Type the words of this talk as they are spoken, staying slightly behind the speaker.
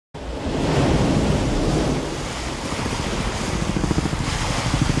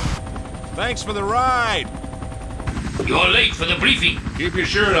Thanks for the ride. You're late for the briefing. Keep your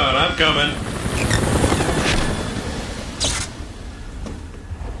shirt on, I'm coming.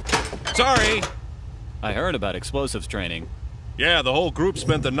 Sorry. I heard about explosives training. Yeah, the whole group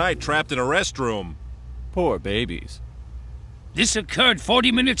spent the night trapped in a restroom. Poor babies. This occurred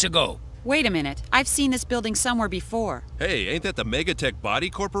 40 minutes ago. Wait a minute. I've seen this building somewhere before. Hey, ain't that the Megatech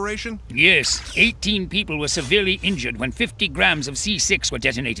Body Corporation? Yes, 18 people were severely injured when 50 grams of C6 were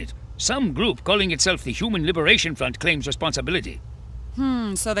detonated. Some group calling itself the Human Liberation Front claims responsibility.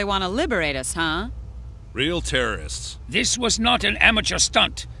 So they want to liberate us, huh? Real terrorists. This was not an amateur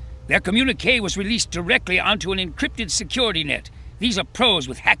stunt. Their communique was released directly onto an encrypted security net. These are pros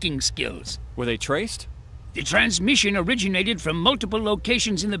with hacking skills. Were they traced? The transmission originated from multiple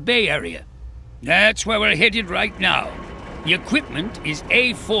locations in the Bay Area. That's where we're headed right now. The equipment is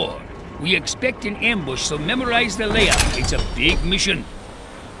A4. We expect an ambush, so memorize the layout. It's a big mission.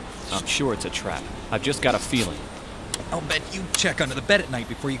 I'm sure it's a trap. I've just got a feeling. I'll bet you check under the bed at night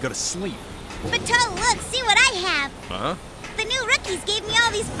before you go to sleep. Bateau, look, see what I have. Huh? The new rookies gave me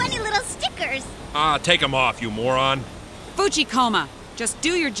all these funny little stickers. Ah, take them off, you moron. Fujikoma, just do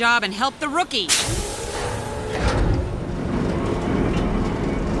your job and help the rookie.